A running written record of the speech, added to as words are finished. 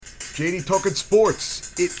JD Talking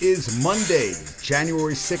Sports. It is Monday,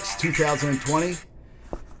 January 6, 2020.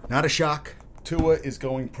 Not a shock. Tua is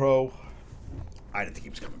going pro. I didn't think he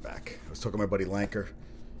was coming back. I was talking to my buddy Lanker.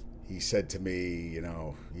 He said to me,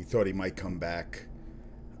 he thought he might come back.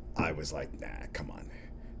 I was like, nah, come on.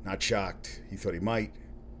 Not shocked. He thought he might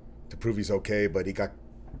to prove he's okay, but he got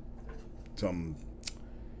some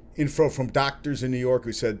info from doctors in New York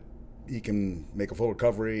who said he can make a full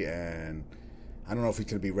recovery, and I don't know if he's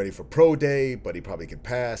going to be ready for pro day, but he probably could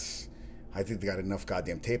pass. I think they got enough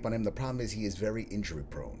goddamn tape on him. The problem is he is very injury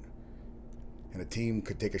prone, and a team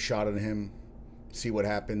could take a shot on him, see what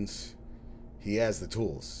happens. He has the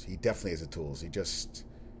tools. He definitely has the tools. He gets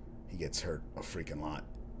hurt a freaking lot,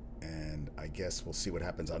 and I guess we'll see what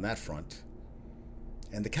happens on that front.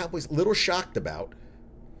 And the Cowboys, a little shocked about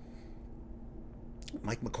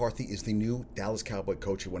Mike McCarthy is the new Dallas Cowboy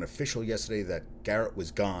coach. It went official yesterday that Garrett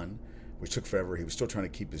was gone, which took forever. He was still trying to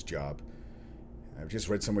keep his job. I've just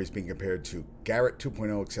read somewhere he's being compared to Garrett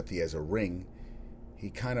 2.0, except he has a ring.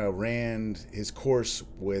 He kind of ran his course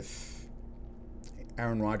with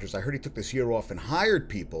Aaron Rodgers. I heard he took this year off and hired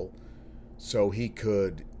people so he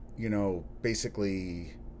could,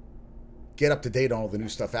 basically get up to date on all the new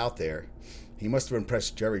stuff out there. He must have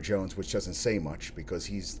impressed Jerry Jones, which doesn't say much because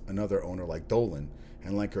he's another owner like Dolan,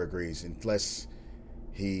 and Lenker agrees. Unless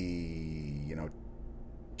he,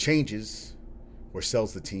 changes or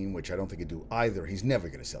sells the team, which I don't think he'd do either. He's never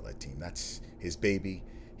going to sell that team. That's his baby.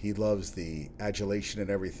 He loves the adulation and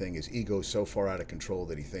everything. His ego's so far out of control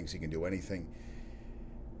that he thinks he can do anything.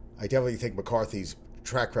 I definitely think McCarthy's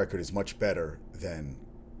track record is much better than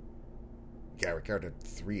Garrett. Garrett had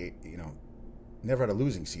never had a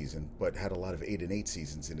losing season, but had a lot of 8-8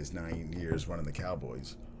 seasons in his 9 years running the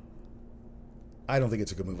Cowboys. I don't think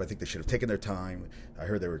it's a good move. I think they should have taken their time. I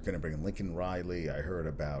heard they were going to bring in Lincoln Riley. I heard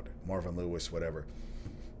about Marvin Lewis, whatever.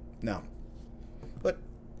 No. But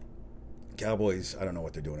Cowboys, I don't know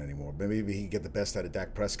what they're doing anymore. But maybe he can get the best out of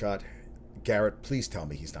Dak Prescott. Garrett, please tell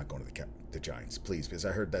me he's not going to the Giants, please. Because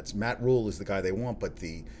I heard that's Matt Rule is the guy they want, but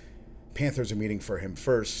the Panthers are meeting for him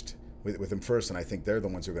first, with him first, and I think they're the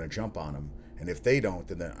ones who are going to jump on him. And if they don't,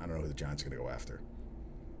 then I don't know who the Giants are going to go after.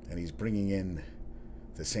 And he's bringing in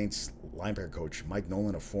the Saints linebacker coach, Mike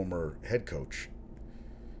Nolan, a former head coach.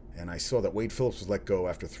 And I saw that Wade Phillips was let go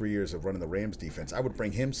after 3 years of running the Rams defense. I would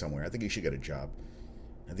bring him somewhere. I think he should get a job.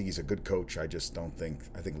 I think he's a good coach. I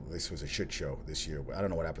think this was a shit show this year. I don't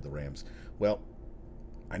know what happened to the Rams. Well,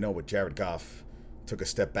 I know what Jared Goff took a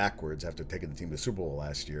step backwards after taking the team to the Super Bowl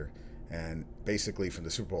last year. And basically from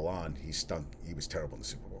the Super Bowl on, he stunk. He was terrible in the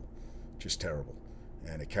Super Bowl. Just terrible.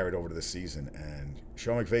 And it carried over to this season. And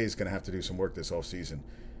Sean McVay is going to have to do some work this offseason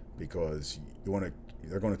because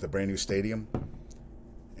they're going to the brand new stadium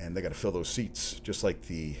and they got to fill those seats, just like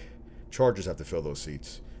the Chargers have to fill those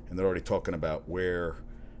seats. And they're already talking about where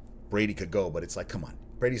Brady could go, but it's like, come on.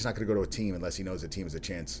 Brady's not going to go to a team unless he knows the team has a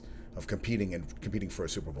chance of competing for a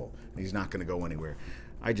Super Bowl. And he's not going to go anywhere.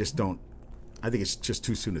 I think it's just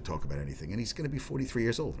too soon to talk about anything. And he's going to be 43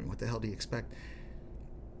 years old. I mean, what the hell do you expect?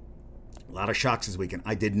 A lot of shocks this weekend.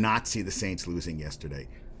 I did not see the Saints losing yesterday.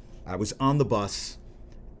 I was on the bus,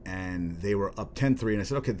 and they were up 10-3, and I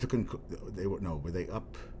said, okay, were they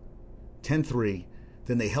up 10-3?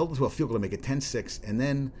 Then they held it to a field goal to make it 10-6, and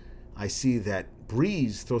then I see that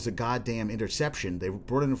Breeze throws a goddamn interception. They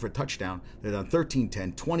brought it in for a touchdown. They're on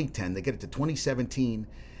 13-10, 20-10. They get it to 2017,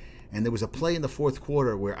 and there was a play in the fourth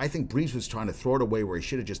quarter where I think Breeze was trying to throw it away where he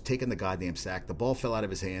should have just taken the goddamn sack. The ball fell out of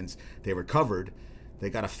his hands. They recovered. They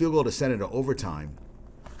got a field goal to send it to overtime.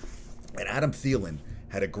 And Adam Thielen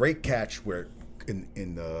had a great catch where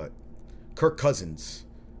in the Kirk Cousins,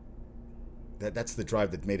 that's the drive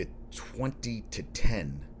that made it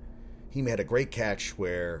 20-10. He made a great catch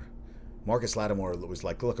where Marcus Lattimore was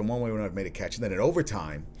like, look, in one way we're not made a catch. And then in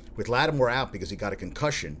overtime, with Lattimore out because he got a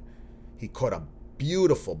concussion, he caught a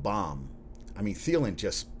beautiful bomb. I mean, Thielen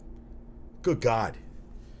just, good God.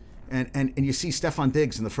 And you see Stephon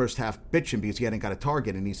Diggs in the first half bitching because he hadn't got a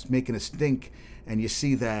target and he's making a stink. And you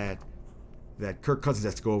see that Kirk Cousins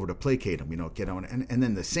has to go over to placate him, get on. And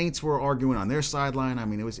then the Saints were arguing on their sideline. I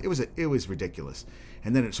mean, it was ridiculous.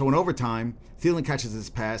 And then so in overtime, Thielen catches his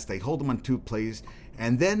pass. They hold him on 2 plays,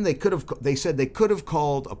 and then they said they could have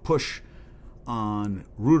called a push on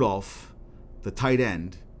Rudolph, the tight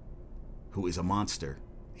end, who is a monster.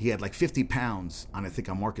 He had like 50 pounds on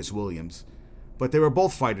Marcus Williams. But they were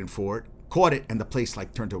both fighting for it, caught it, and the place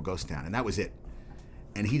turned to a ghost town, and that was it.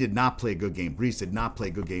 And he did not play a good game. Breeze did not play a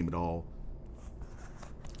good game at all.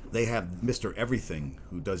 They have Mr. Everything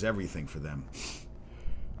who does everything for them.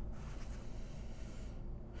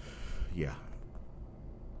 Yeah.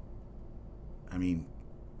 I mean,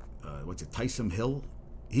 Taysom Hill?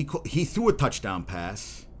 He threw a touchdown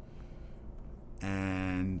pass,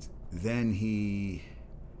 and then he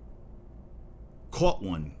caught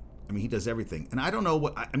one. I mean, he does everything. And I don't know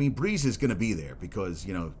Breeze is going to be there because,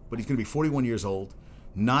 but he's going to be 41 years old.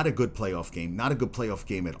 Not a good playoff game. Not a good playoff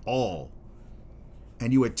game at all.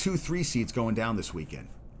 And you had 2-3 seeds going down this weekend.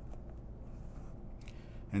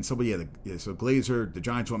 And so Glazer, the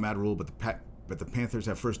Giants want Matt Rule, but the Panthers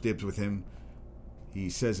have first dibs with him. He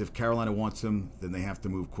says if Carolina wants him, then they have to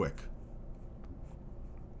move quick.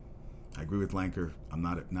 I agree with Lanker. I'm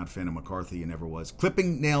not a fan of McCarthy and never was.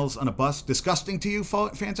 Clipping nails on a bus, disgusting to you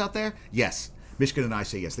fans out there? Yes. Michigan and I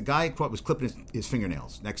say yes. The guy was clipping his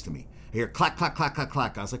fingernails next to me. I hear clack, clack, clack, clack,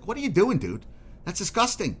 clack. I was like, what are you doing, dude? That's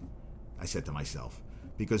disgusting. I said to myself.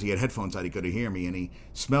 Because he had headphones on, he couldn't hear me, and he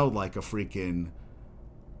smelled like a freaking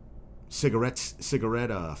cigarette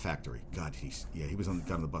factory. God, he was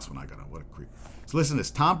got on the bus when I got on. What a creep. So listen to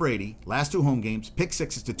this. Tom Brady, last 2 home games, pick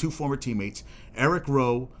sixes to 2 former teammates, Eric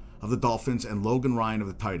Rowe of the Dolphins and Logan Ryan of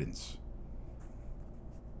the Titans.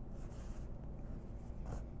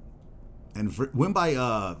 And win by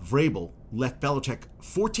Vrabel left Belichick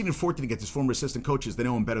 14-14 against his former assistant coaches. They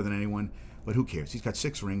know him better than anyone, but who cares? He's got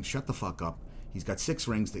 6 rings. Shut the fuck up. He's got 6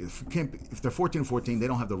 rings. If they're 14-14, they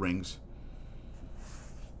don't have the rings.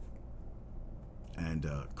 And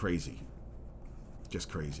crazy. Just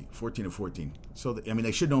crazy. 14-14. So,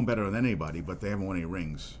 they should know him better than anybody, but they haven't won any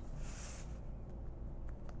rings.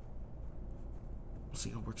 We'll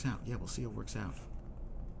see how it works out. Yeah, we'll see how it works out.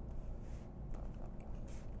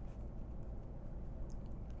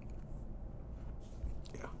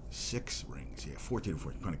 Yeah, 6 rings. Yeah,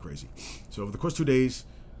 14-14. Kind of crazy. So over the course of 2 days,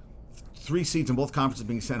 3 seeds in both conferences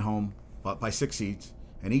being sent home by 6 seeds,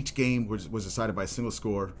 and each game was decided by a single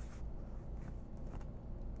score.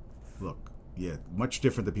 Look, yeah, much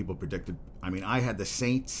different than people predicted. I had the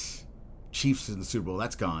Saints, Chiefs in the Super Bowl.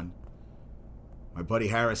 That's gone. My buddy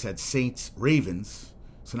Harris had Saints, Ravens.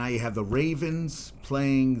 So now you have the Ravens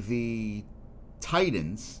playing the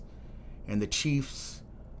Titans and the Chiefs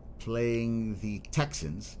playing the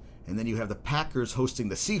Texans. And then you have the Packers hosting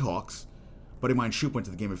the Seahawks. Buddy of mine, Shoop, went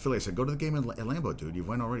to the game in Philly. I said, go to the game at Lambeau, dude. You've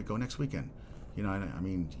went already. Go next weekend. He's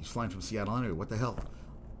flying from Seattle anyway. What the hell?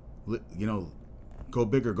 Go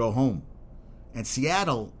big or go home. And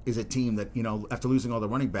Seattle is a team that, after losing all the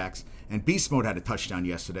running backs, and Beast Mode had a touchdown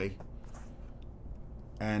yesterday.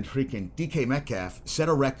 And freaking DK Metcalf set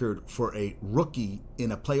a record for a rookie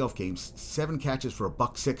in a playoff game, 7 catches for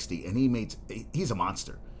 $160, and he's a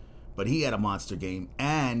monster. But he had a monster game,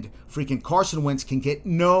 and freaking Carson Wentz can get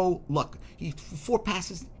no luck. He threw 4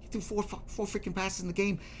 passes. He threw four freaking passes in the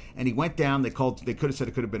game, and he went down. They could have said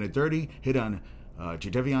it could have been a dirty hit on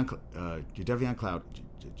Jadeveon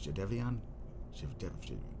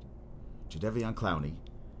Clowney.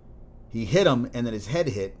 He hit him, and then his head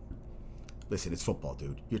hit. Listen, it's football,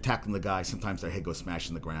 dude. You're tackling the guy. Sometimes their head goes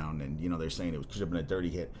smashing the ground, and they're saying it could have been a dirty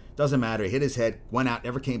hit. Doesn't matter. He hit his head, went out,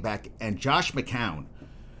 never came back. And Josh McCown,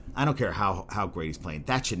 I don't care how great he's playing.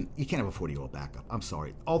 You can't have a 40-year-old backup. I'm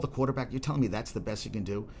sorry. All the quarterback, you're telling me that's the best you can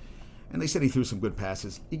do? And they said he threw some good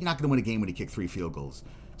passes. You're not going to win a game when he kicked 3 field goals.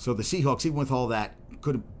 So the Seahawks, even with all that,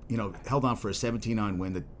 could have held on for a 17-9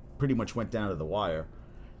 win that pretty much went down to the wire.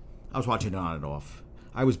 I was watching it on and off.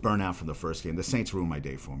 I was burnt out from the first game. The Saints ruined my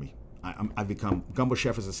day for me. I've become Gumbo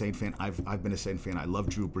Chef is a Saint fan. I've been a Saint fan. I love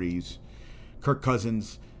Drew Brees, Kirk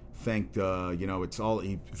Cousins. It's all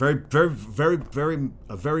very, very, very, very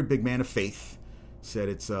a very big man of faith. Said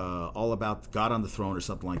it's all about God on the throne or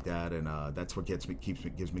something like that, and that's what gives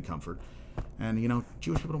me comfort. And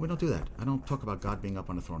Jewish people, we don't do that. I don't talk about God being up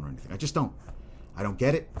on the throne or anything. I just don't. I don't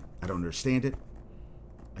get it. I don't understand it.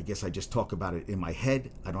 I guess I just talk about it in my head.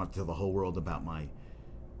 I don't have to tell the whole world about my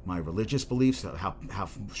religious beliefs, how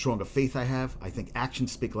strong a faith I have. I think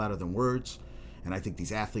actions speak louder than words, and I think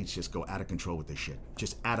these athletes just go out of control with this shit,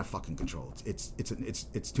 just out of fucking control. It's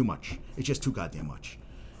too much. It's just too goddamn much.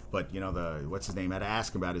 But what's his name? I had to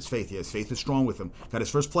ask him about his faith. Yeah, his faith is strong with him. Got his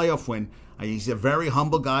first playoff win. He's a very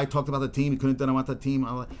humble guy. Talked about the team. He couldn't have done about the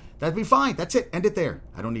team. That'd be fine. That's it. End it there.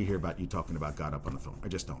 I don't need to hear about you talking about God up on the throne. I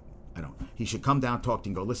just don't. I don't. He should come down, talk to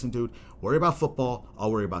you, and go, listen, dude. Worry about football.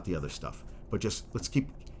 I'll worry about the other stuff. But just let's keep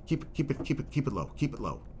it low. Keep it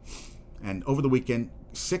low. And over the weekend,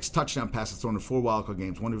 6 touchdown passes thrown in 4 wildcard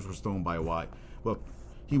games. One was thrown by a wide. Well,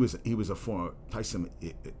 he was a former Taysom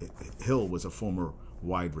Hill was a former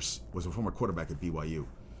quarterback at BYU.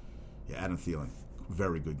 Yeah, Adam Thielen,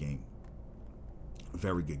 very good game.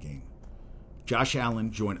 Very good game. Josh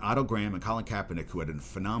Allen joined Otto Graham and Colin Kaepernick, who had a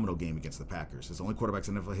phenomenal game against the Packers. It's the only quarterbacks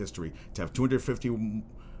in NFL history to have 250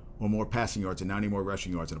 or more passing yards and 90 more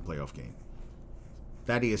rushing yards in a playoff game.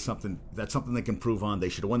 That is something. That's something they can improve on. They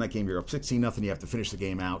should have won that game. You're up 16-0. You have to finish the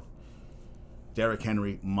game out. Derrick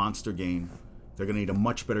Henry, monster game. They're going to need a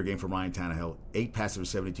much better game from Ryan Tannehill. 8 passes for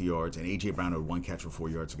 72 yards, and A.J. Brown had 1 catch for 4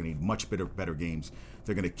 yards. They're going to need much better games.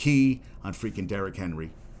 They're going to key on freaking Derrick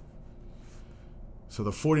Henry. So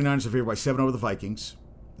the 49ers are favored by 7 over the Vikings.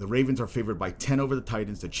 The Ravens are favored by 10 over the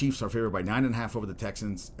Titans. The Chiefs are favored by 9.5 over the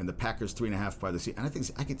Texans, and the Packers 3.5 by the Seahawks. And I think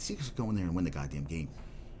I could see us go in there and win the goddamn game.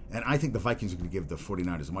 And I think the Vikings are going to give the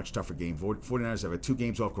 49ers a much tougher game. 49ers have had 2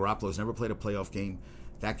 games off. Garoppolo's never played a playoff game.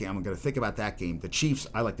 That game, I'm going to think about that game. The Chiefs,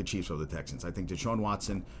 I like the Chiefs over the Texans. I think Deshaun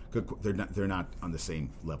Watson, they're not on the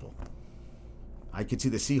same level. I could see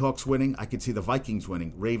the Seahawks winning. I could see the Vikings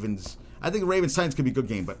winning. Ravens, I think the Ravens-Titans could be a good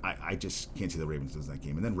game, but I just can't see the Ravens losing that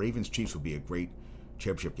game. And then Ravens-Chiefs would be a great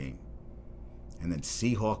championship game. And then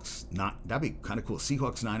Seahawks, that'd be kind of cool.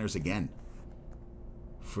 Seahawks-Niners again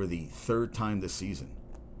for the 3rd time this season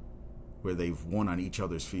where they've won on each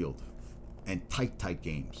other's field. And tight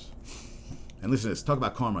games. And listen to this. Talk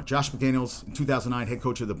about karma. Josh McDaniels, in 2009, head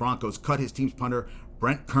coach of the Broncos, cut his team's punter,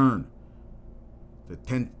 Brent Kern. The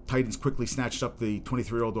 10 Titans quickly snatched up the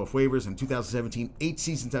 23-year-old off waivers. In 2017, 8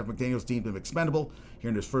 seasons after McDaniels deemed him expendable, here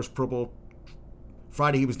in his first Pro Bowl.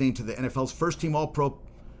 Friday, he was named to the NFL's first-team All-Pro,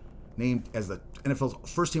 named as the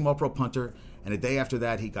NFL's first-team All-Pro punter. And a day after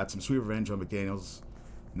that, he got some sweet revenge on McDaniels,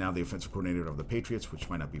 now the offensive coordinator of the Patriots, which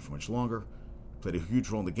might not be for much longer. Played a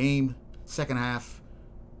huge role in the game. Second half,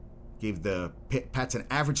 gave the Pats an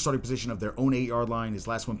average starting position of their own 8-yard line. His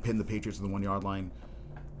last one pinned the Patriots on the 1-yard line,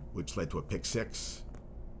 which led to a pick 6.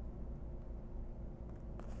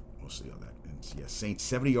 We'll see how that ends. Yeah, Saints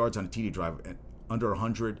 70 yards on a TD drive and under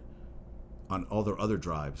 100 on all their other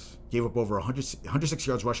drives. Gave up over 106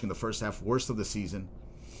 yards rushing in the first half, worst of the season.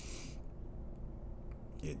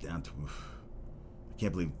 Yeah, down to... I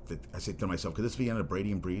can't believe that. I said to myself, could this be under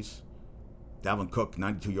Brady and Breeze? Dalvin Cook,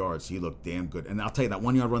 92 yards. He looked damn good. And I'll tell you, that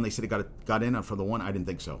 1-yard run they said he got in from the one, I didn't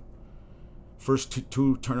think so. First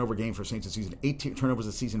two turnover game for Saints this season. 18 turnovers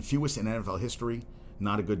this season, fewest in NFL history.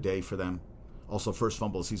 Not a good day for them. Also, first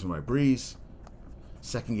fumble of the season by Breeze.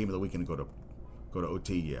 Second game of the weekend to go to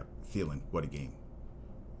OT. Yeah, Thielen, what a game.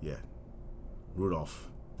 Yeah, Rudolph.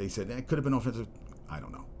 They said it could have been offensive. I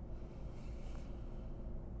don't know.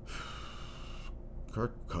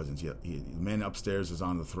 Kirk Cousins, yeah, the man upstairs is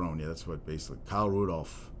on the throne. Yeah, that's what basically. Kyle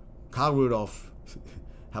Rudolph.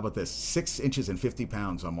 How about this? 6 inches and 50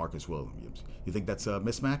 pounds on Marcus Williams. You think that's a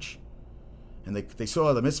mismatch? And they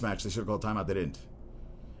saw the mismatch. They should have called timeout. They didn't.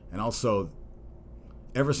 And also,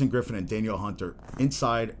 Everson Griffin and Daniel Hunter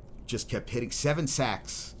inside just kept hitting 7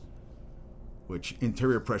 sacks, which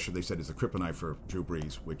interior pressure they said is a kryptonite for Drew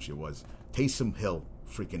Brees, which it was. Taysom Hill,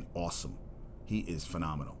 freaking awesome. He is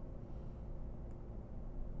phenomenal.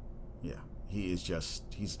 Yeah, he's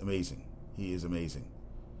amazing. He is amazing.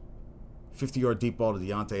 50-yard deep ball to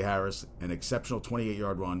Deontay Harris, an exceptional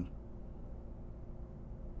 28-yard run.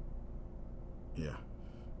 Yeah.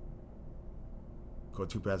 Caught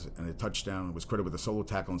 2 passes and a touchdown. Was credited with a solo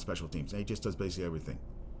tackle on special teams. And he just does basically everything.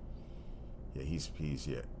 Yeah, he's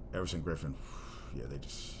Everson Griffin.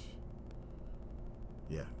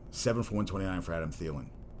 Yeah, 7 for 129 for Adam Thielen.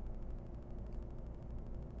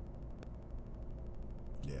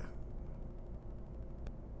 Yeah.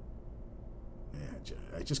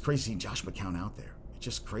 It's just crazy seeing Josh McCown out there. It's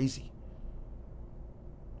just crazy.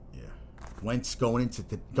 Yeah. Wentz going into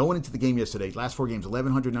the game yesterday. Last 4 games,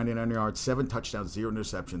 1,199 yards, 7 touchdowns, 0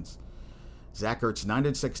 interceptions. Zach Ertz,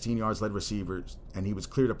 916 yards, led receivers, and he was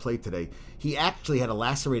cleared to play today. He actually had a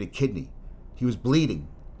lacerated kidney. He was bleeding.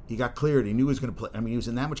 He got cleared. He knew he was going to play. I mean, he was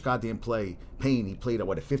in that much goddamn pain. He played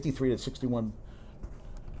at, 53 to 61.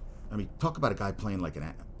 I mean, talk about a guy playing like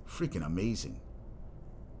freaking amazing.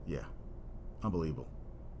 Yeah. Unbelievable.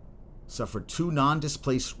 Suffered 2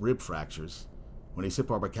 non-displaced rib fractures when he hit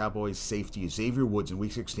by Cowboys safety Xavier Woods in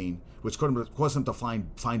Week 16, which caused him to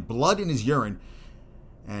find blood in his urine,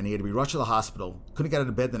 and he had to be rushed to the hospital. Couldn't get out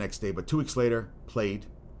of bed the next day, but 2 weeks later, played.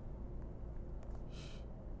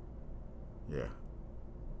 Yeah.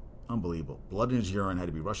 Unbelievable. Blood in his urine, had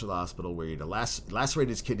to be rushed to the hospital where he had lacerated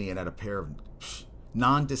his kidney and had a pair of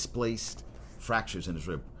non-displaced fractures in his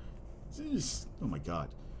rib. Jeez. Oh, my God.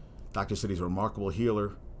 Doctor said he's a remarkable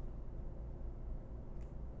healer.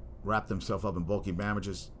 Wrapped himself up in bulky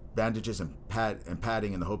bandages and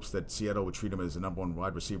padding in the hopes that Seattle would treat him as the number 1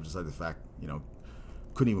 wide receiver, despite the fact,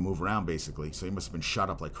 couldn't even move around, basically. So he must have been shot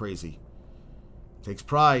up like crazy. Takes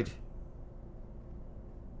pride.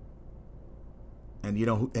 And,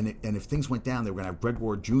 and if things went down, they were going to have Greg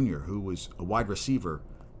Ward Jr., who was a wide receiver,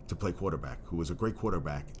 to play quarterback, who was a great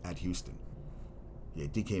quarterback at Houston. Yeah,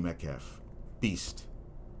 DK Metcalf. Beast.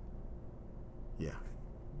 Yeah,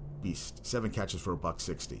 beast. 7 catches for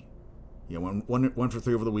 $160. Yeah, one for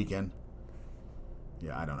 3 over the weekend.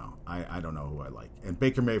 Yeah, I don't know. I don't know who I like. And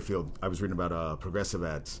Baker Mayfield, I was reading about progressive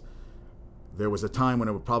ads. There was a time when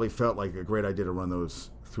it probably felt like a great idea to run those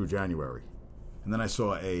through January. And then I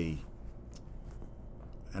saw a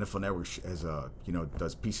NFL Network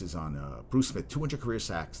does pieces on Bruce Smith, 200 career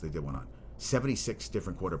sacks. They did one on 76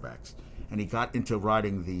 different quarterbacks. And he got into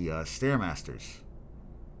riding the Stairmasters.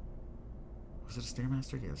 Was it a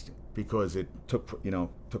Stairmaster? Yes, because it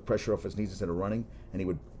took pressure off his knees instead of running. And he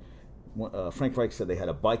would. Frank Reich said they had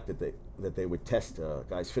a bike that they would test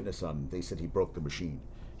guys' fitness on. They said he broke the machine.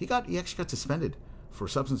 He actually got suspended for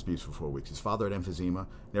substance abuse for 4 weeks. His father had emphysema.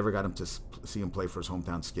 Never got him to see him play for his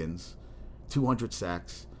hometown Skins. 200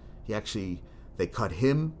 sacks. They cut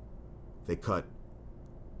him. They cut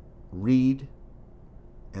Reed,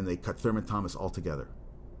 and they cut Thurman Thomas altogether,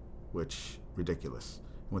 which ridiculous.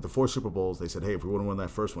 And with the 4 Super Bowls, they said, hey, if we would have won that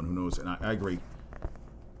first one, who knows? And I agree.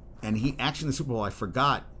 And he actually in the Super Bowl, I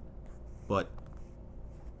forgot, but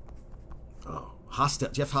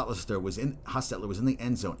Jeff Hostetler was in the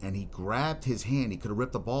end zone, and he grabbed his hand. He could have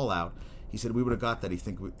ripped the ball out. He said we would have got that.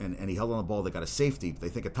 And he held on the ball. They got a safety. They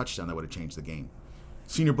think a touchdown that would have changed the game.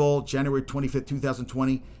 Senior Bowl, January 25th,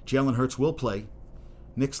 2020. Jalen Hurts will play.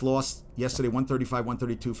 Knicks lost yesterday,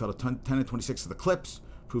 135-132. Fell to 10-26 to the Clips.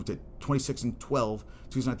 Proved it 26-12.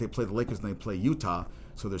 Tuesday night they play the Lakers and they play Utah.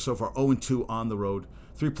 So they're so far 0-2 on the road.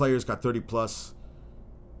 3 players got 30+,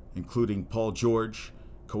 including Paul George.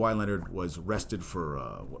 Kawhi Leonard was rested for,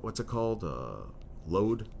 what's it called?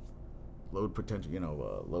 Load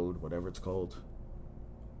potential, load, whatever it's called.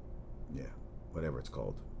 Yeah, whatever it's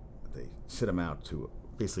called. They sit him out to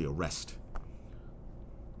basically a rest.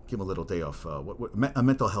 Give him a little day off. A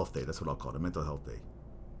mental health day, that's what I'll call it, a mental health day.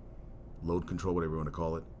 Load control, whatever you want to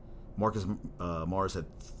call it. Marcus Morris had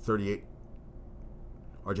 38.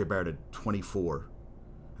 RJ Barrett had 24.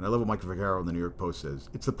 And I love what Mike Vaccaro in the New York Post says.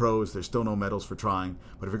 It's the pros. There's still no medals for trying.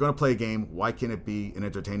 But if you're going to play a game, why can't it be an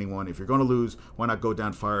entertaining one? If you're going to lose, why not go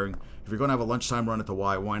down firing? If you're going to have a lunchtime run at the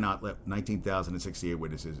Y, why not let 19,068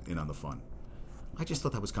 witnesses in on the fun? I just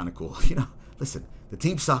thought that was kind of cool. Listen, the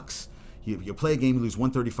team sucks. You play a game, you lose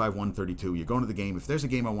 135-132. You go into the game. If there's a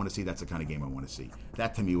game I want to see, that's the kind of game I want to see.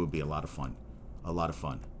 That, to me, would be a lot of fun. A lot of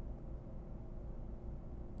fun.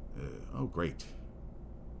 Great.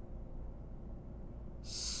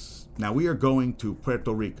 Now, we are going to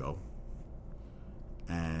Puerto Rico,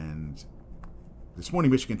 and this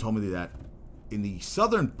morning Michigan told me that in the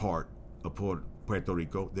southern part of Puerto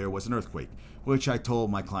Rico, there was an earthquake, which I told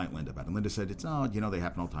my client Linda about. And Linda said, they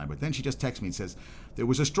happen all the time. But then she just texted me and says, there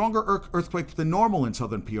was a stronger earthquake than normal in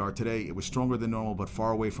southern PR today. It was stronger than normal, but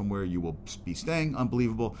far away from where you will be staying.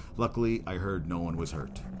 Unbelievable. Luckily, I heard no one was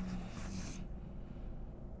hurt.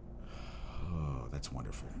 Oh, that's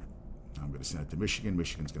wonderful. I'm going to send it to Michigan.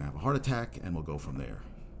 Michigan's going to have a heart attack, and we'll go from there.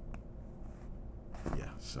 Yeah,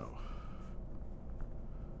 so.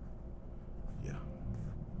 Yeah.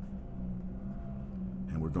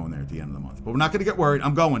 And we're going there at the end of the month. But we're not going to get worried.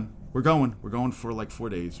 I'm going. We're going. We're going for like 4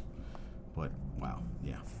 days. But, wow,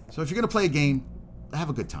 yeah. So if you're going to play a game,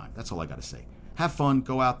 have a good time. That's all I got to say. Have fun.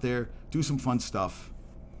 Go out there. Do some fun stuff.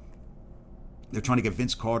 They're trying to get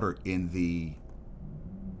Vince Carter in the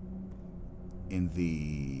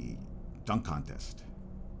dunk contest,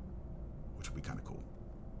 which would be kind of cool.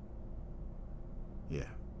 Yeah.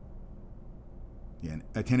 And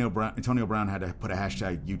Antonio Brown had to put a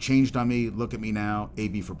hashtag, "You changed on me, look at me now,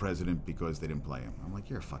 AB for president," because they didn't play him. I'm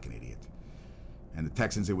like, you're a fucking idiot. And the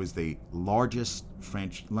Texans, it was the largest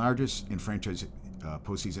in franchise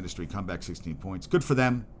postseason history, comeback 16 points. Good for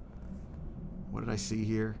them. What did I see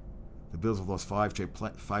here? The Bills have lost 5 straight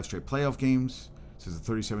playoff games. This is a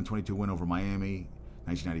 37-22 win over Miami,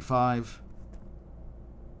 1995.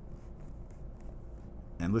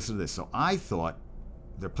 And listen to this. So I thought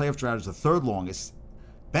their playoff drought is the 3rd longest.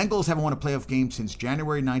 Bengals haven't won a playoff game since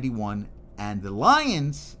January 91. And the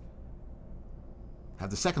Lions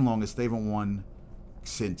have the 2nd longest. They haven't won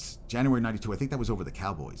since January 92. I think that was over the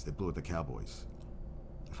Cowboys. They blew at the Cowboys,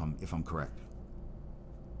 if I'm correct.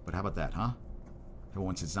 But how about that, huh? Haven't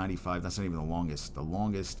won since 95. That's not even the longest. The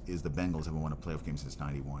longest is the Bengals haven't won a playoff game since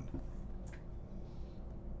 91.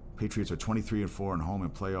 Patriots are 23-4 and home in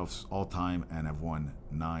playoffs all time and have won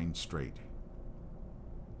 9 straight.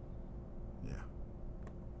 Yeah.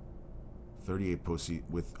 38 postseason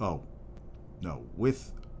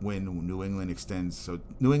with when New England extends. So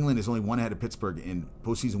New England is only 1 ahead of Pittsburgh in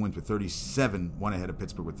postseason wins with 37, 1 ahead of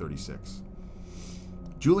Pittsburgh with 36.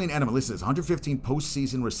 Julian Edelman, listen, 115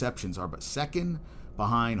 postseason receptions are but 2nd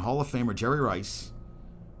behind Hall of Famer Jerry Rice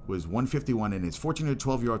was 151 in his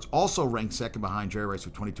 1,412 yards, also ranked second behind Jerry Rice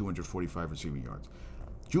with 2,245 receiving yards.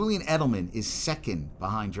 Julian Edelman is second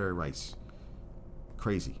behind Jerry Rice.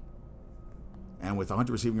 Crazy. And with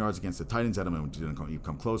 100 receiving yards against the Titans, Edelman didn't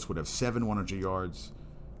come close, would have 100 yards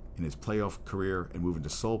in his playoff career and move into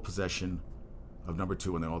sole possession of number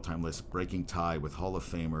 2 on the all-time list, breaking tie with Hall of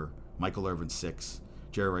Famer Michael Irvin 6.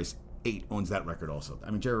 Jerry Rice 8 owns that record also. I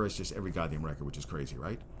mean, Jerry Rice just every goddamn record, which is crazy,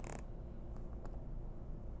 right?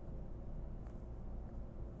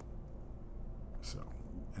 So,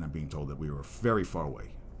 and I'm being told that we were very far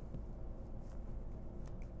away.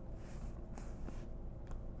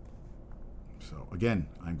 So, again,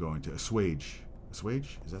 I'm going to assuage.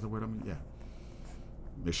 Assuage? Is that the word I'm... Yeah.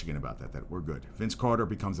 Michigan about that we're good. Vince Carter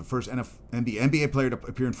becomes the first NBA player to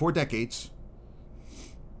appear in 4 decades.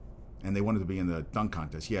 And they wanted to be in the dunk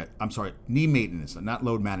contest. Yeah, I'm sorry, knee maintenance, not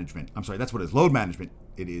load management. I'm sorry, that's what it is. Load management.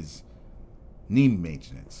 It is knee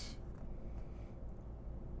maintenance.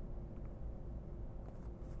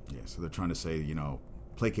 Yeah, so they're trying to say,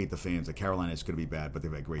 placate the fans that Carolina is going to be bad, but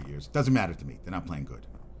they've had great years. Doesn't matter to me. They're not playing good.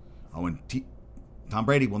 Oh, and Tom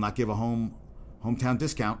Brady will not give a hometown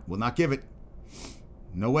discount. Will not give it.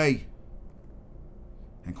 No way.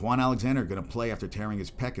 And Quan Alexander going to play after tearing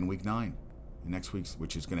his pec in week 9 in next week's,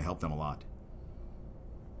 which is going to help them a lot.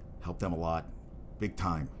 Help them a lot. Big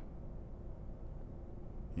time.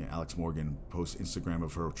 Yeah, Alex Morgan posts Instagram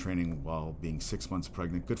of her training while being 6 months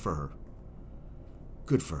pregnant. Good for her.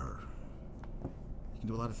 Good for her. You can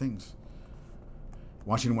do a lot of things.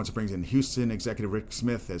 Washington wants to bring in Houston executive Rick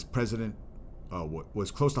Smith as president.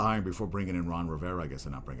 Was close to hiring before bringing in Ron Rivera. I guess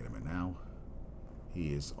they're not bringing him in now.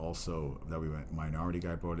 He is also that minority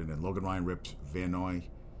guy brought in, and Logan Ryan ripped Van Noy.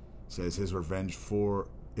 Says his revenge tour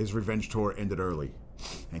ended early,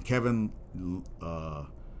 and Kevin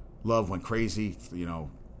Love went crazy,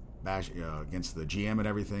 against the GM and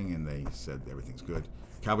everything, and they said everything's good.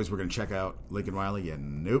 Cowboys were going to check out Lincoln Riley,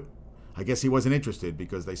 and nope. I guess he wasn't interested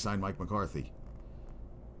because they signed Mike McCarthy.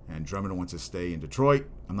 And Drummond wants to stay in Detroit.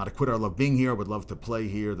 I'm not a quitter. I love being here. I would love to play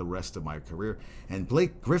here the rest of my career. And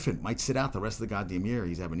Blake Griffin might sit out the rest of the goddamn year.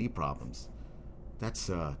 He's having knee problems. That's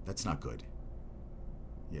not good.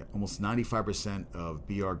 Yeah, almost 95% of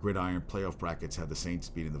BR Gridiron playoff brackets had the Saints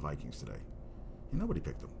beating the Vikings today. Nobody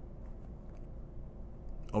picked them.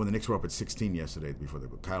 Oh, and the Knicks were up at 16 yesterday before they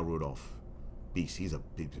were. Kyle Rudolph. Beast. He's a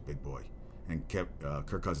big boy. And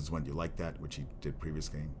Kirk Cousins went, do you like that? Which he did previous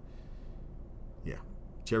game. Yeah.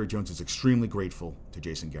 Jerry Jones is extremely grateful to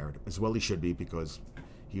Jason Garrett, as well he should be, because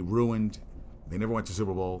he ruined. They never went to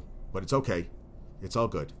Super Bowl, but it's okay. It's all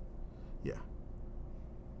good. Yeah.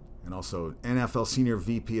 And also, NFL Senior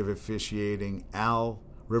VP of Officiating, Al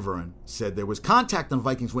Riveron, said there was contact on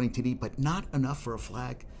Vikings winning TD, but not enough for a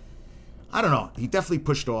flag. I don't know. He definitely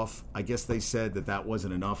pushed off. I guess they said that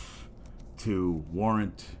wasn't enough to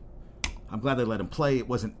warrant. I'm glad they let him play.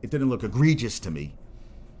 It didn't look egregious to me.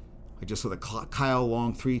 I just saw that Kyle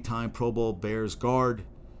Long, 3-time Pro Bowl Bears guard,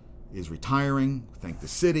 is retiring. Thank the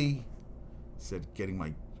city. Said getting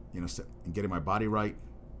my body right.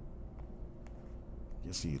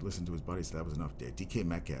 Yes, he listened to his buddy, so that was enough. DK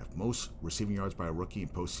Metcalf, most receiving yards by a rookie in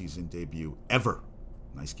postseason debut ever.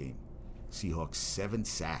 Nice game. Seahawks 7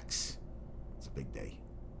 sacks. It's a big day.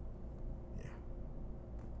 Yeah.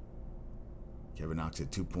 Kevin Knox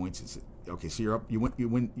had 2 points. Okay, so you're up. You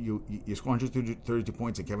score 132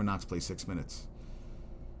 points, and Kevin Knox plays 6 minutes.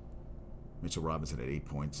 Mitchell Robinson had 8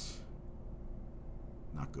 points.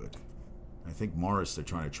 Not good. I think Morris they're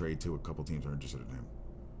trying to trade too. A couple teams are interested in him.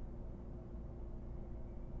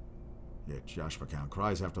 Yeah, Josh McCown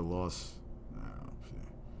cries after the loss.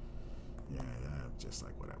 Just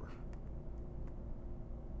like whatever.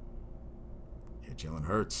 Yeah, Jalen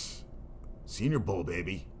Hurts, Senior Bowl,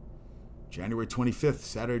 baby. January 25th,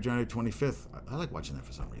 Saturday, January 25th. I like watching that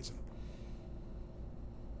for some reason.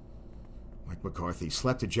 Mike McCarthy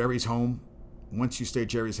slept at Jerry's home. Once you stay at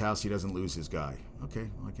Jerry's house, he doesn't lose his guy. Okay,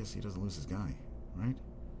 well, I guess he doesn't lose his guy, right?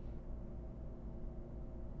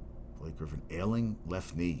 Blake Griffin, ailing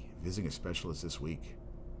left knee, visiting a specialist this week.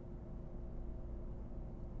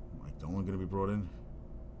 Mike Dolan going to be brought in?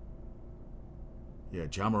 Yeah,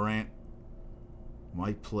 John Morant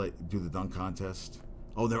might do the dunk contest.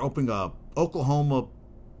 Oh, they're opening up Oklahoma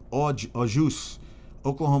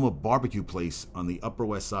Oklahoma barbecue place on the Upper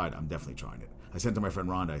West Side. I'm definitely trying it. I sent to my friend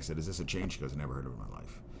Rhonda. I said, is this a change? She goes, I never heard of it in my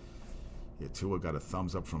life. Yeah, Tua got a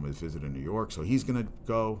thumbs up from his visit in New York, so he's going to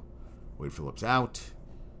go. Wade Phillips out.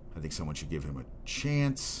 I think someone should give him a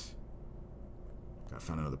chance. I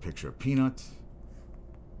found another picture of Peanut.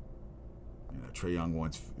 Trae Young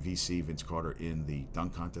wants VC Vince Carter in the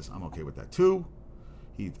dunk contest. I'm okay with that too.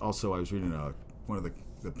 I was reading one of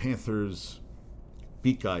the Panthers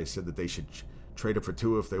beat guys said that they should trade up for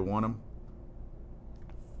Tua if they want him.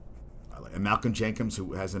 And Malcolm Jenkins,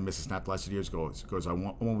 who hasn't missed a snap last 2 years, goes, I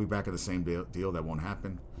won't be back at the same deal. That won't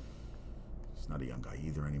happen. He's not a young guy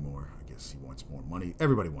either anymore. I guess he wants more money.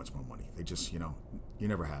 Everybody wants more money. They just, you're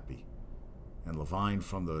never happy. And Levine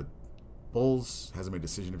from the Bulls hasn't made a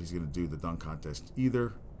decision if he's going to do the dunk contest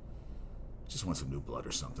either. Just want some new blood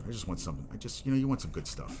or something. I just want something. You want some good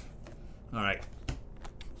stuff. All right.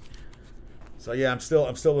 So yeah, I'm still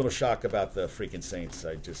a little shocked about the freaking Saints.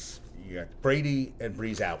 You got Brady and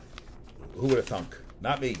Breeze out. Who would have thunk?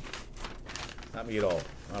 Not me. Not me at all.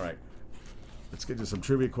 All right. Let's get to some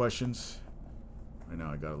trivia questions. Right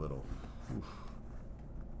now I got a little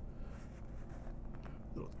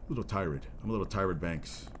tired. I'm a little tired,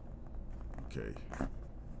 Banks. Okay.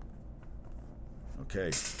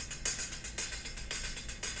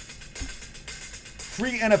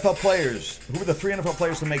 Three NFL players. Who were the three NFL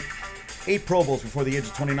players to make 8 Pro Bowls before the age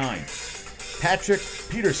of 29? Patrick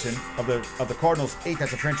Peterson of the Cardinals, 8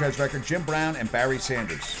 as a franchise record. Jim Brown and Barry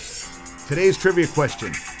Sanders. Today's trivia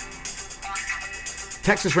question.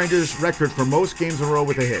 Texas Rangers record for most games in a row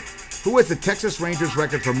with a hit. Who has the Texas Rangers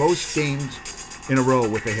record for most games in a row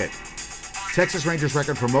with a hit? Texas Rangers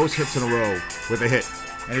record for most hits in a row with a hit.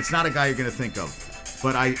 And it's not a guy you're going to think of.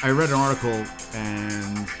 But I read an article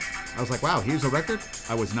and I was like, wow, here's a record?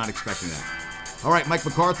 I was not expecting that. All right, Mike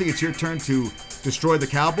McCarthy, it's your turn to destroy the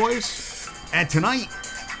Cowboys. And tonight,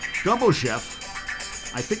 Gumbo Chef,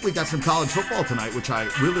 I think we got some college football tonight, which I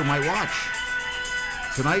really might watch.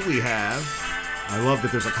 Tonight we have, I love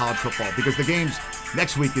that there's a college football, because the games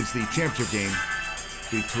next week is the championship game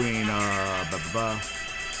between, where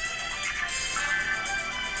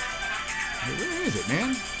is it, man?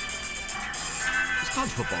 It's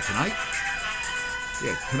college football tonight.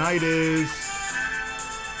 Yeah, tonight is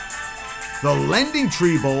the Lending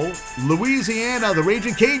Tree Bowl, Louisiana, the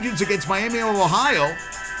Raging Cajuns against Miami of Ohio,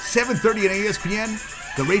 7:30 on ESPN.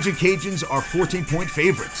 The Raging Cajuns are 14-point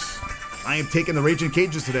favorites. I am taking the Raging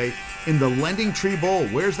Cajuns today in the Lending Tree Bowl.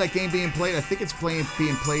 Where's that game being played? I think it's being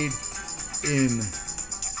played in...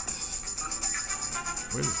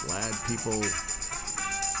 Where's Lad People? I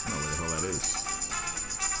don't know where the hell that is.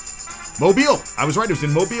 Mobile. I was right. It was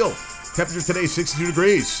in Mobile. Temperature today, 62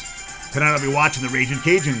 degrees. Tonight I'll be watching the Raging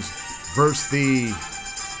Cajuns versus the...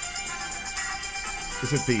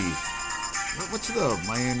 Is it the... What's the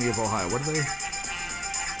Miami of Ohio? What are they?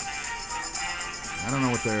 I don't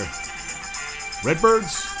know what they're...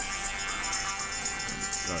 Redbirds?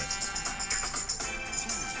 All right.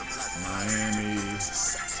 Miami,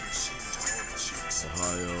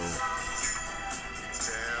 Ohio,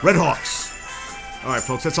 Redhawks. All right,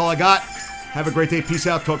 folks, that's all I got. Have a great day. Peace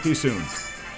out. Talk to you soon.